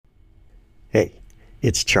Hey,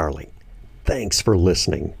 it's Charlie. Thanks for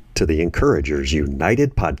listening to the Encouragers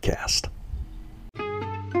United podcast.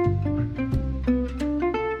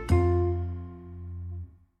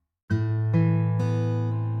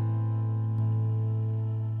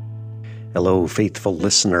 Hello, faithful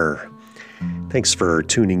listener. Thanks for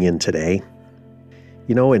tuning in today.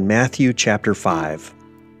 You know, in Matthew chapter 5,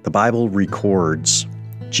 the Bible records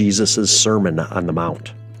Jesus' Sermon on the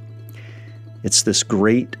Mount. It's this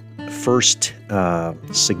great first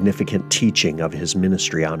significant teaching of his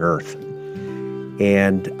ministry on earth.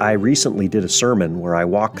 And I recently did a sermon where I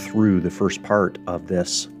walked through the first part of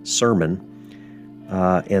this sermon.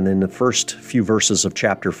 And in the first few verses of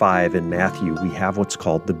chapter 5 in Matthew, we have what's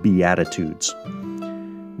called the Beatitudes.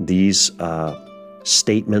 These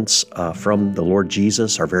statements from the Lord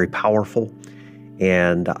Jesus are very powerful.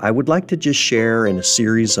 And I would like to just share in a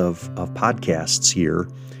series of podcasts here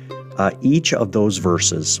each of those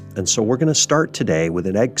verses. And so we're going to start today with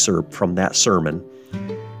an excerpt from that sermon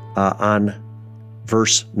on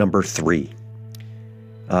verse number 3.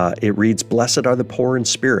 It reads, "Blessed are the poor in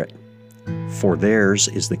spirit, for theirs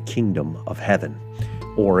is the kingdom of heaven."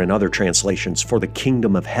 Or in other translations, for the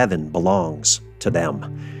kingdom of heaven belongs to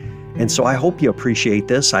them. And so I hope you appreciate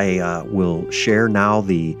this. I will share now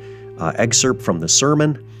the excerpt from the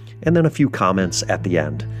sermon and then a few comments at the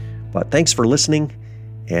end. But thanks for listening.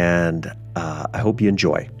 And I hope you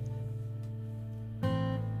enjoy.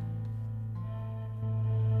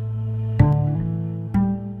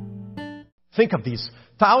 Think of these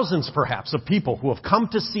thousands, perhaps, of people who have come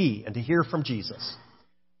to see and to hear from Jesus.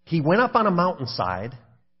 He went up on a mountainside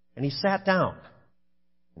and he sat down.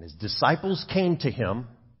 And his disciples came to him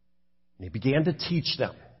and he began to teach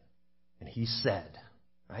them. And he said,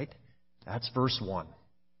 right? That's verse 1.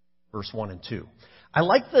 Verse 1 and 2. I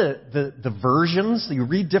like the versions. You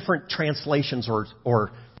read different translations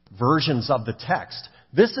or versions of the text.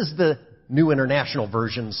 This is the New International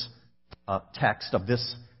Version's text of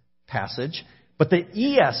this passage. But the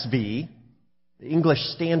ESV, the English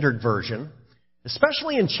Standard Version,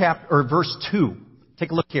 especially in verse 2,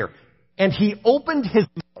 take a look here. And he opened his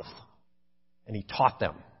mouth and he taught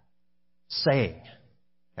them, saying,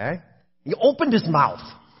 okay? He opened his mouth.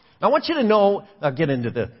 Now I want you to know, I'll get into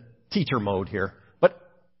the teacher mode here.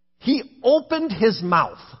 He opened his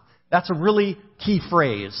mouth. That's a really key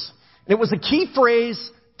phrase. And it was a key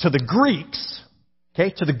phrase to the Greeks,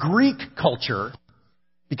 okay, to the Greek culture,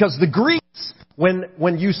 because the Greeks,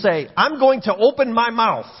 when you say, I'm going to open my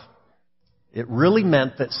mouth, it really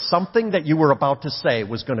meant that something that you were about to say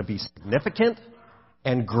was going to be significant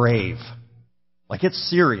and grave. Like it's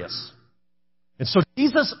serious. And so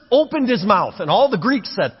Jesus opened his mouth, and all the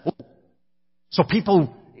Greeks said, oh. So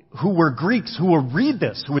people who were Greeks who would read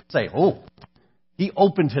this, who would say, oh, he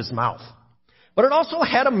opened his mouth. But it also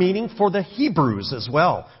had a meaning for the Hebrews as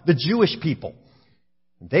well, the Jewish people.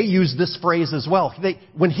 They used this phrase as well.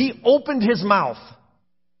 When he opened his mouth,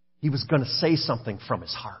 he was going to say something from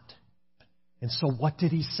his heart. And so what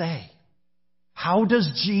did he say? How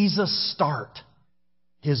does Jesus start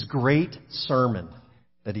his great sermon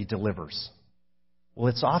that he delivers? Well,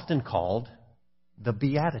 it's often called the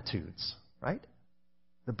Beatitudes, right?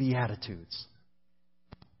 The Beatitudes.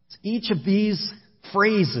 It's each of these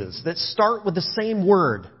phrases that start with the same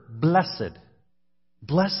word, blessed.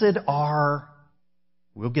 Blessed are,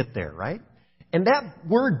 we'll get there, right? And that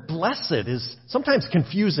word blessed is sometimes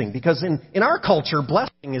confusing because in our culture,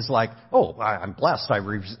 blessing is like, oh, I'm blessed.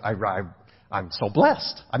 I'm so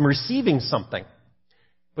blessed. I'm receiving something.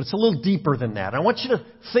 But it's a little deeper than that. I want you to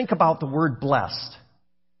think about the word blessed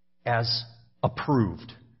as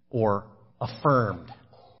approved or affirmed.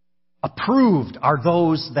 Approved are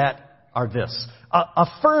those that are this.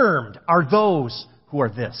 Affirmed are those who are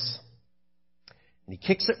this. And he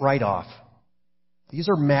kicks it right off. These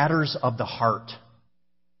are matters of the heart.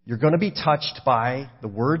 You're going to be touched by the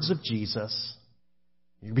words of Jesus.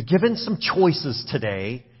 You'll be given some choices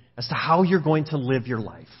today as to how you're going to live your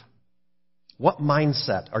life. What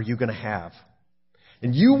mindset are you going to have?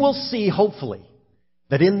 And you will see, hopefully,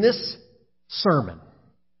 that in this sermon,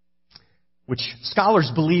 which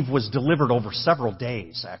scholars believe was delivered over several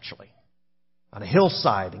days, actually, on a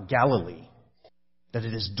hillside in Galilee, that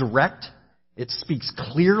it is direct, it speaks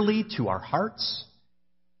clearly to our hearts.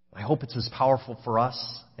 I hope it's as powerful for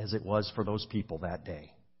us as it was for those people that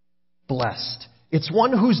day. Blessed. It's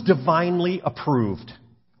one who's divinely approved.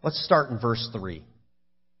 Let's start in verse 3.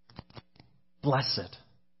 Blessed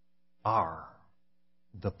are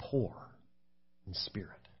the poor in spirit,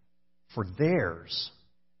 for theirs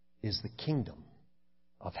is the kingdom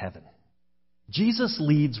of heaven. Jesus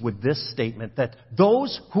leads with this statement that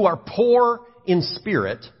those who are poor in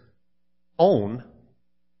spirit own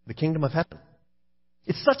the kingdom of heaven.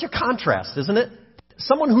 It's such a contrast, isn't it?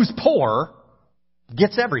 Someone who's poor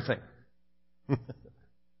gets everything.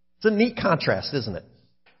 It's a neat contrast, isn't it?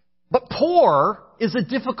 But poor is a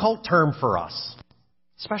difficult term for us,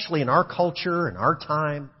 especially in our culture and our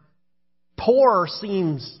time. Poor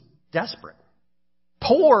seems desperate.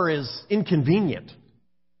 Poor is inconvenient.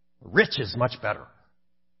 Rich is much better,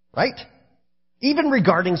 right? Even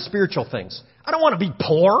regarding spiritual things. I don't want to be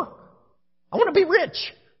poor. I want to be rich.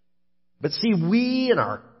 But see, we in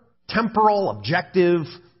our temporal, objective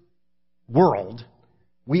world,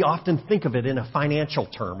 we often think of it in a financial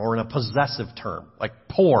term or in a possessive term, like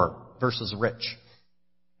poor versus rich.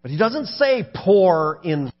 But he doesn't say poor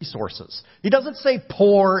in resources. He doesn't say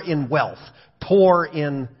poor in wealth, poor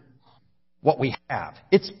in what we have.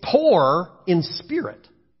 It's poor in spirit.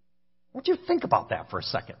 What do you think about that for a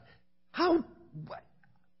second?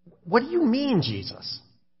 What do you mean, Jesus?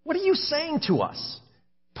 What are you saying to us?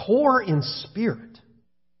 Poor in spirit.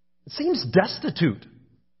 It seems destitute.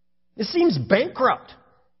 It seems bankrupt.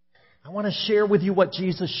 I want to share with you what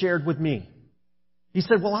Jesus shared with me. He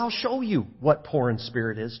said, well, I'll show you what poor in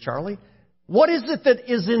spirit is, Charlie. What is it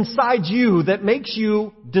that is inside you that makes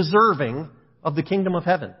you deserving of the kingdom of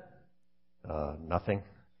heaven? Nothing.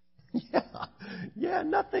 Yeah,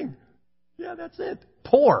 nothing. Yeah, that's it.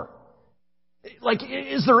 Poor. Like,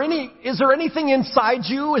 is there anything inside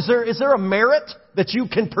you? Is there a merit that you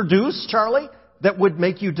can produce, Charlie, that would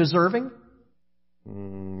make you deserving?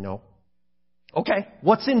 No. Okay.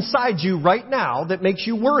 What's inside you right now that makes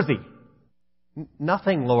you worthy?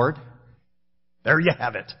 Nothing, Lord. There you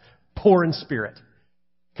have it. Poor in spirit.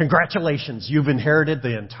 Congratulations. You've inherited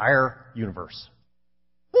the entire universe.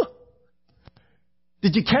 Huh.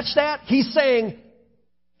 Did you catch that? He's saying,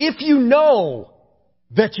 if you know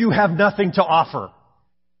that you have nothing to offer,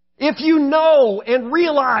 if you know and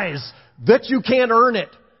realize that you can't earn it,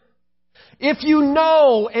 if you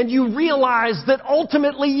know and you realize that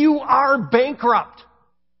ultimately you are bankrupt,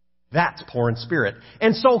 that's poor in spirit.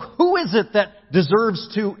 And so who is it that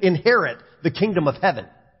deserves to inherit the kingdom of heaven?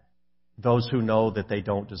 Those who know that they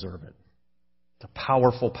don't deserve it. It's a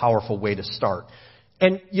powerful, powerful way to start.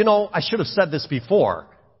 And, I should have said this before,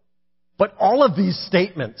 but all of these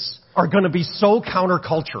statements are going to be so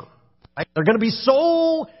counterculture. Right? They're going to be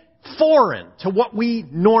so foreign to what we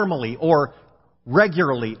normally or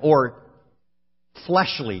regularly or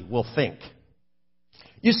fleshly will think.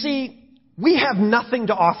 You see, we have nothing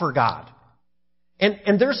to offer God.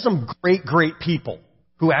 And there's some great, great people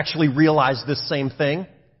who actually realize this same thing.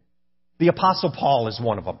 The Apostle Paul is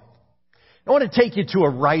one of them. I want to take you to a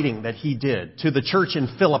writing that he did to the church in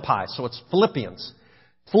Philippi. So it's Philippians.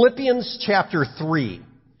 Philippians chapter 3,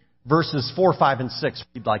 verses 4, 5, and 6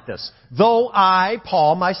 read like this. Though I,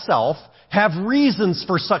 Paul, myself, have reasons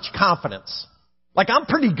for such confidence. Like, I'm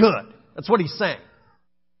pretty good. That's what he's saying.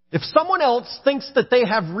 If someone else thinks that they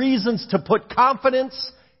have reasons to put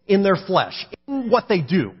confidence in their flesh, in what they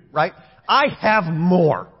do, right? I have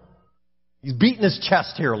more. He's beating his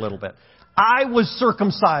chest here a little bit. I was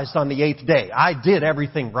circumcised on the 8th day. I did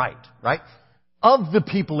everything right? Of the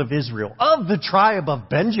people of Israel, of the tribe of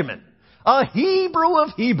Benjamin, a Hebrew of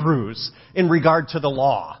Hebrews in regard to the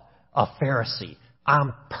law, a Pharisee.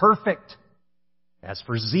 I'm perfect. As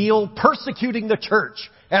for zeal, persecuting the church.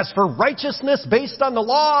 As for righteousness based on the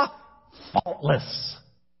law, faultless.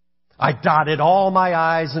 I dotted all my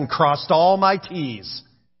I's and crossed all my T's.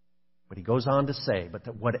 But he goes on to say, but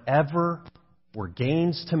that whatever were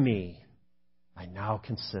gains to me, I now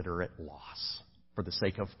consider it loss for the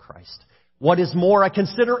sake of Christ. What is more, I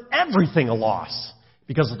consider everything a loss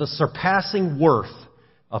because of the surpassing worth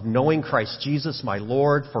of knowing Christ Jesus, my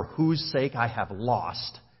Lord, for whose sake I have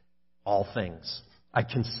lost all things. I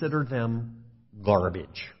consider them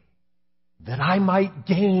garbage, that I might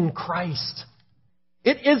gain Christ.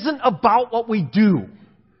 It isn't about what we do.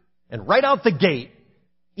 And right out the gate,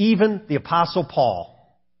 even the Apostle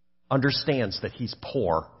Paul understands that he's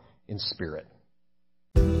poor in spirit.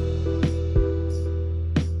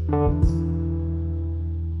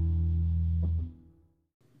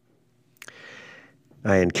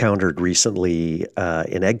 I encountered recently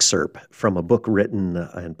an excerpt from a book written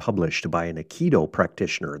and published by an Aikido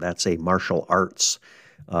practitioner. That's a martial arts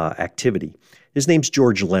activity. His name's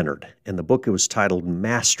George Leonard, and the book was titled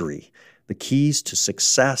Mastery, The Keys to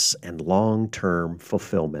Success and Long-Term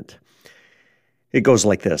Fulfillment. It goes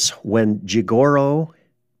like this. When Jigoro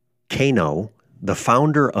Kano, the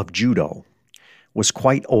founder of Judo, was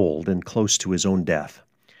quite old and close to his own death,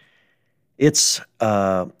 it's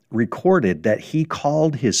recorded that he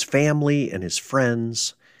called his family and his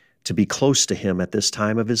friends to be close to him at this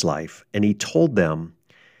time of his life, and he told them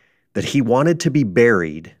that he wanted to be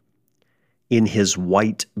buried in his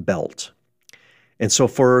white belt. And so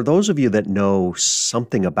for those of you that know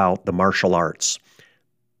something about the martial arts,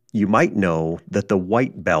 you might know that the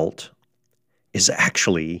white belt is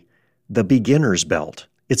actually the beginner's belt.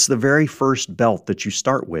 It's the very first belt that you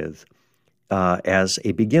start with as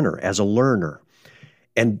a beginner, as a learner.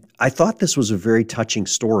 And I thought this was a very touching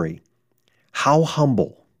story. How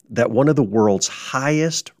humble that one of the world's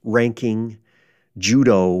highest ranking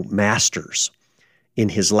judo masters in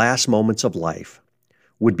his last moments of life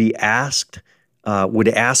would ask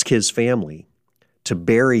his family to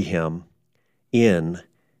bury him in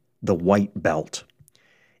the white belt.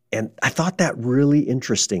 And I thought that really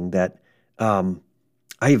interesting that I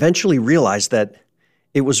eventually realized that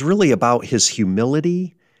it was really about his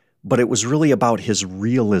humility, but it was really about his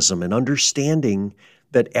realism and understanding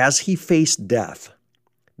that as he faced death,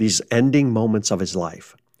 these ending moments of his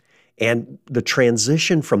life, and the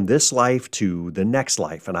transition from this life to the next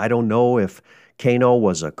life, and I don't know if Kano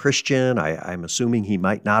was a Christian, I'm assuming he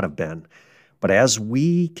might not have been, but as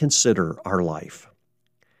we consider our life,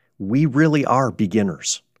 we really are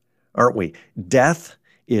beginners, aren't we? Death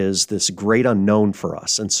is this great unknown for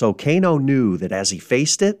us, and so Kano knew that as he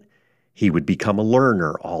faced it, he would become a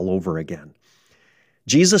learner all over again.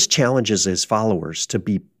 Jesus challenges his followers to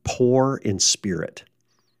be poor in spirit.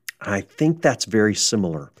 I think that's very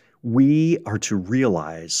similar. We are to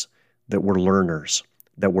realize that we're learners,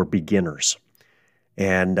 that we're beginners.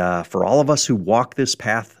 And for all of us who walk this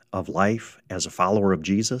path of life as a follower of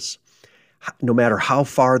Jesus, no matter how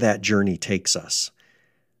far that journey takes us,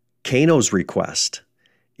 Kano's request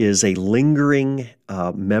is a lingering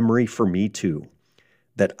memory for me too,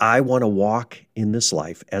 that I want to walk in this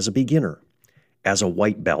life as a beginner, as a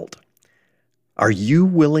white belt. Are you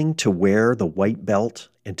willing to wear the white belt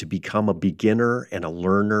and to become a beginner and a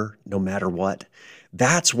learner no matter what?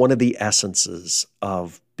 That's one of the essences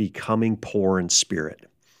of becoming poor in spirit.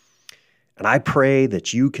 And I pray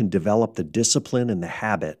that you can develop the discipline and the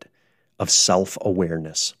habit of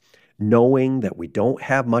self-awareness, knowing that we don't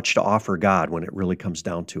have much to offer God when it really comes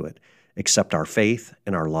down to it, except our faith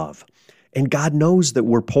and our love. And God knows that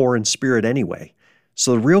we're poor in spirit anyway.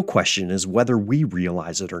 So the real question is whether we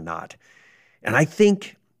realize it or not. And I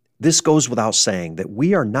think this goes without saying that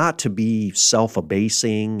we are not to be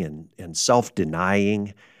self-abasing and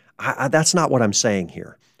self-denying. That's not what I'm saying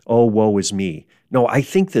here. Oh, woe is me. No, I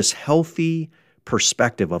think this healthy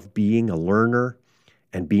perspective of being a learner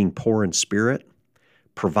and being poor in spirit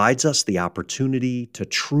provides us the opportunity to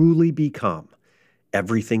truly become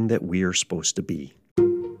everything that we are supposed to be.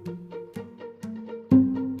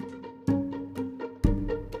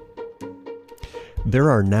 There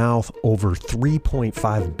are now over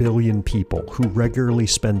 3.5 billion people who regularly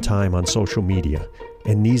spend time on social media,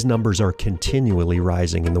 and these numbers are continually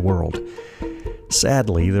rising in the world.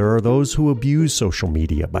 Sadly, there are those who abuse social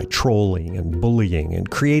media by trolling and bullying and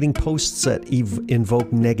creating posts that invoke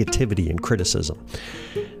negativity and criticism.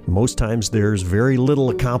 Most times there's very little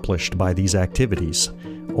accomplished by these activities,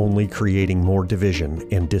 only creating more division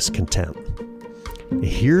and discontent.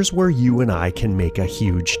 Here's where you and I can make a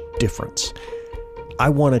huge difference. I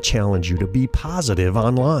want to challenge you to be positive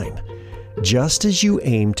online. Just as you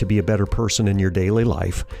aim to be a better person in your daily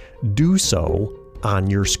life, do so on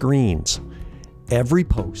your screens. Every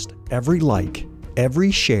post, every like, every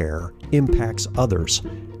share impacts others,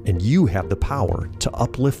 and you have the power to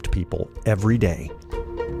uplift people every day.